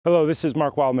Hello, this is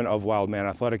Mark Wildman of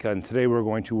Wildman Athletica, and today we're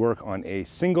going to work on a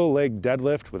single leg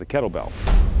deadlift with a kettlebell.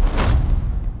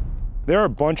 There are a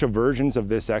bunch of versions of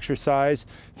this exercise.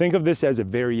 Think of this as a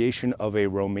variation of a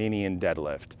Romanian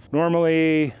deadlift.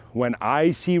 Normally, when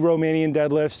I see Romanian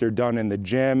deadlifts, they're done in the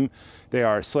gym. They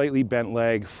are slightly bent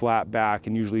leg, flat back,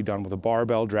 and usually done with a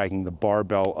barbell, dragging the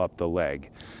barbell up the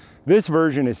leg. This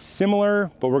version is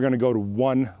similar, but we're gonna go to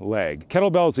one leg.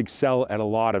 Kettlebells excel at a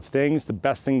lot of things. The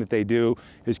best thing that they do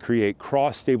is create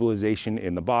cross stabilization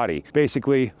in the body,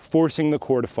 basically forcing the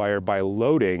core to fire by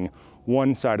loading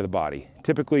one side of the body.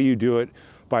 Typically you do it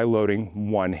by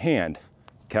loading one hand.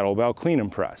 Kettlebell clean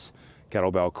and press,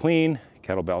 kettlebell clean,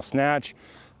 kettlebell snatch,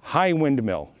 high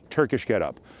windmill, Turkish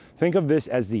get-up. Think of this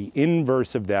as the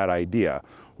inverse of that idea.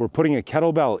 We're putting a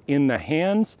kettlebell in the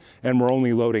hands and we're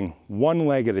only loading one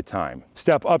leg at a time.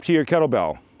 Step up to your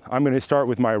kettlebell. I'm going to start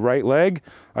with my right leg.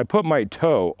 I put my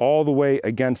toe all the way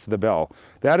against the bell.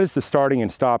 That is the starting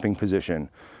and stopping position.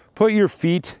 Put your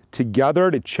feet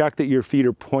together to check that your feet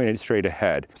are pointed straight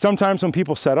ahead. Sometimes when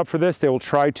people set up for this, they will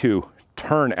try to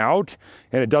turn out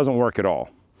and it doesn't work at all.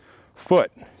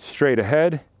 Foot straight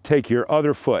ahead, take your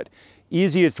other foot.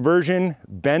 Easiest version,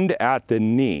 bend at the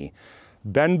knee.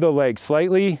 Bend the leg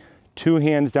slightly, two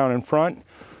hands down in front,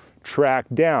 track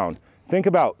down. Think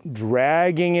about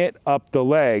dragging it up the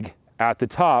leg at the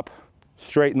top,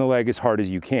 straighten the leg as hard as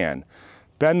you can.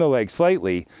 Bend the leg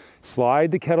slightly,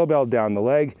 slide the kettlebell down the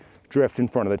leg, drift in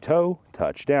front of the toe,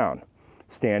 touch down.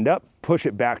 Stand up, push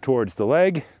it back towards the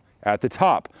leg at the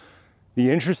top.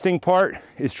 The interesting part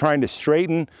is trying to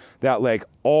straighten that leg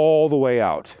all the way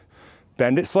out.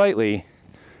 Bend it slightly,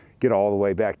 get all the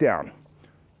way back down.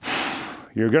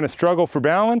 You're gonna struggle for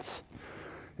balance,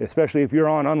 especially if you're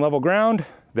on unlevel ground.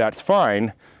 That's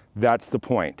fine, that's the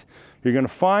point. You're gonna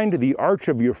find the arch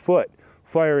of your foot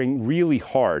firing really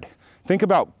hard. Think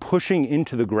about pushing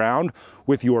into the ground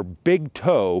with your big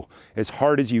toe as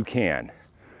hard as you can.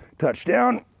 Touch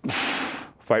down,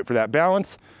 fight for that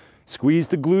balance, squeeze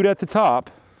the glute at the top,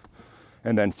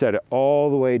 and then set it all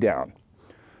the way down.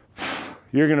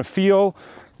 You're gonna feel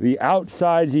the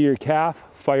outsides of your calf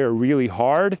fire really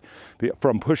hard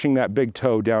from pushing that big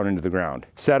toe down into the ground.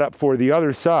 Set up for the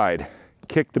other side.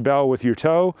 Kick the bell with your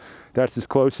toe. That's as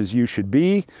close as you should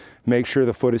be. Make sure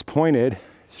the foot is pointed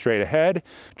straight ahead.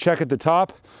 Check at the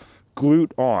top,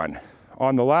 glute on.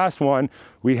 On the last one,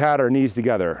 we had our knees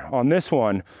together. On this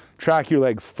one, track your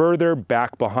leg further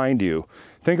back behind you.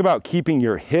 Think about keeping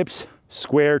your hips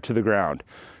square to the ground.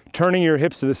 Turning your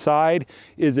hips to the side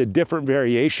is a different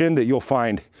variation that you'll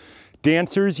find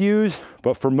dancers use,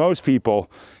 but for most people,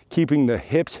 keeping the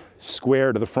hips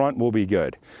square to the front will be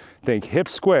good. Think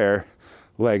hips square,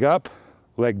 leg up,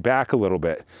 leg back a little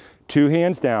bit. Two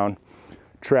hands down,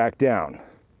 track down.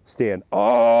 Stand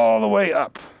all the way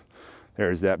up.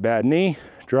 There's that bad knee.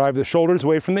 Drive the shoulders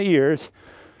away from the ears.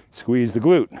 Squeeze the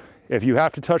glute. If you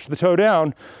have to touch the toe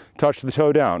down, touch the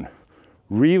toe down.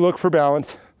 Re-look for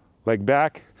balance, leg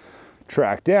back,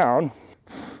 track down,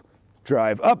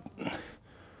 drive up,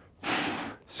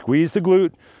 squeeze the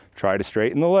glute, try to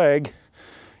straighten the leg,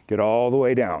 get all the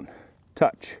way down,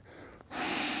 touch,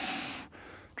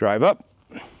 drive up,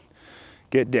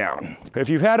 get down. If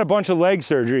you've had a bunch of leg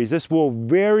surgeries, this will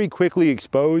very quickly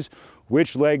expose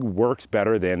which leg works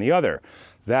better than the other.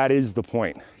 That is the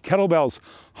point. Kettlebells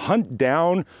hunt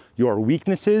down your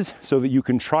weaknesses so that you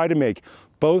can try to make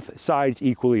both sides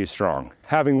equally as strong.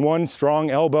 Having one strong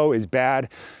elbow is bad.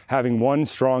 Having one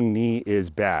strong knee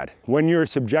is bad. When you're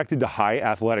subjected to high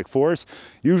athletic force,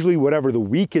 usually whatever the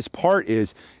weakest part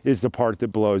is the part that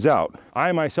blows out.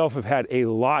 I myself have had a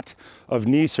lot of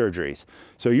knee surgeries.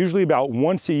 So usually about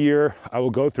once a year, I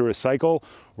will go through a cycle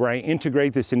where I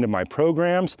integrate this into my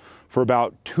programs for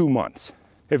about 2 months.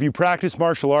 If you practice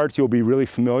martial arts, you'll be really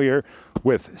familiar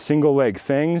with single leg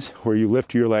things where you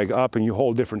lift your leg up and you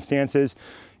hold different stances.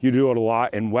 You do it a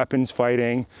lot in weapons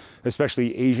fighting,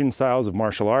 especially Asian styles of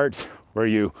martial arts, where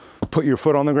you put your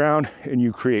foot on the ground and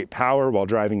you create power while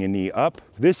driving a knee up.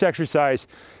 This exercise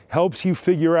helps you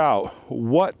figure out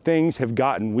what things have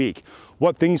gotten weak.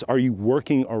 What things are you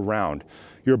working around?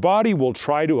 Your body will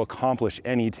try to accomplish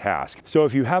any task. So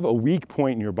if you have a weak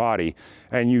point in your body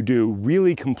and you do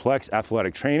really complex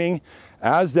athletic training,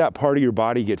 as that part of your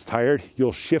body gets tired,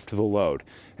 you'll shift the load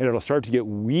and it'll start to get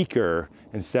weaker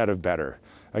instead of better.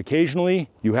 Occasionally,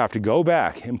 you have to go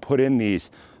back and put in these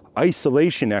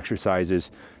isolation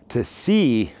exercises to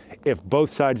see if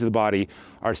both sides of the body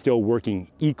are still working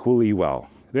equally well.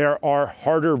 There are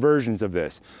harder versions of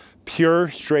this. Pure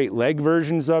straight leg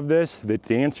versions of this that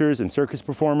dancers and circus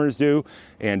performers do,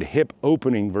 and hip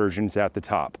opening versions at the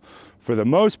top. For the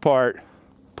most part,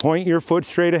 point your foot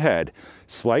straight ahead.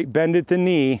 Slight bend at the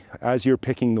knee as you're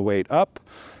picking the weight up.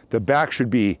 The back should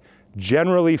be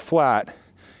generally flat,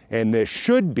 and this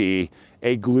should be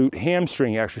a glute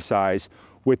hamstring exercise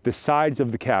with the sides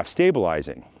of the calf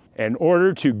stabilizing. In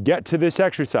order to get to this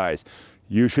exercise,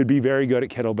 you should be very good at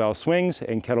kettlebell swings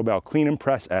and kettlebell clean and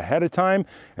press ahead of time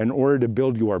in order to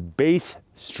build your base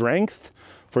strength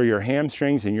for your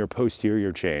hamstrings and your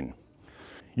posterior chain.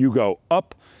 You go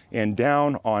up and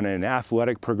down on an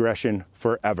athletic progression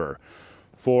forever,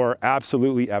 for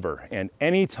absolutely ever. And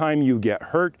anytime you get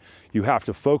hurt, you have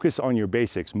to focus on your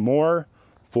basics more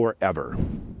forever.